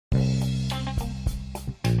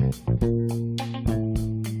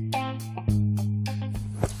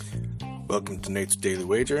Welcome to Nate's Daily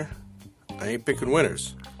Wager. I ain't picking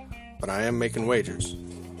winners, but I am making wagers.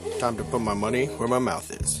 Time to put my money where my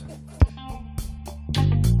mouth is.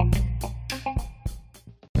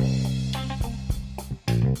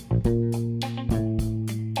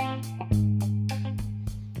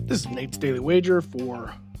 This is Nate's Daily Wager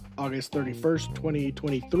for August 31st,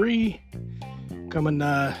 2023. Coming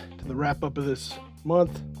to the wrap-up of this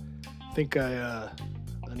month. I think I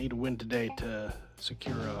need a win today to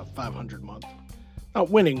secure a 500 month. Not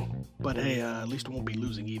winning, but hey, at least I won't be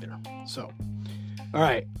losing either. So, all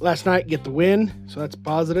right, last night get the win, so that's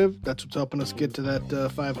positive. That's what's helping us get to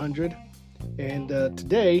that 500. And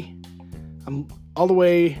today, I'm all the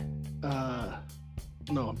way.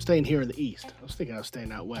 No, I'm staying here in the East. I was thinking I was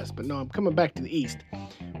staying out West, but no, I'm coming back to the East.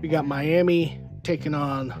 We got Miami taking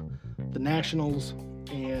on the Nationals,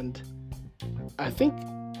 and I think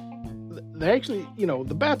they actually,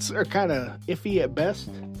 the bats are kind of iffy at best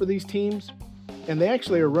for these teams, and they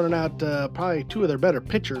actually are running out probably two of their better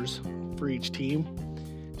pitchers for each team.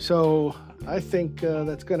 So I think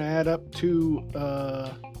that's going to add up to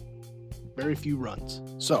very few runs.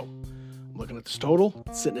 So I'm looking at this total,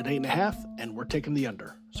 it's sitting at 8.5, and we're taking the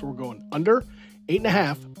under. So we're going under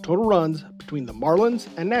 8.5 total runs between the Marlins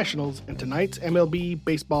and Nationals in tonight's MLB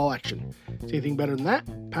baseball action. See anything better than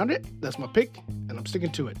that? Pound it. That's my pick, and I'm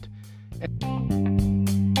sticking to it.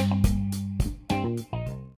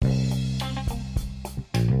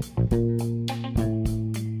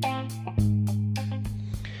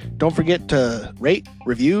 Don't forget to rate,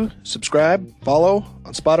 review, subscribe, follow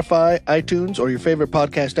on Spotify, iTunes, or your favorite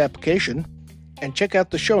podcast application, and check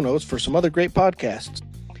out the show notes for some other great podcasts.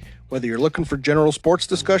 Whether you're looking for general sports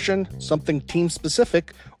discussion, something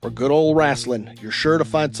team-specific, or good old wrestling, you're sure to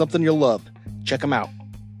find something you'll love. Check them out.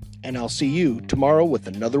 And I'll see you tomorrow with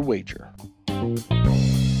another wager.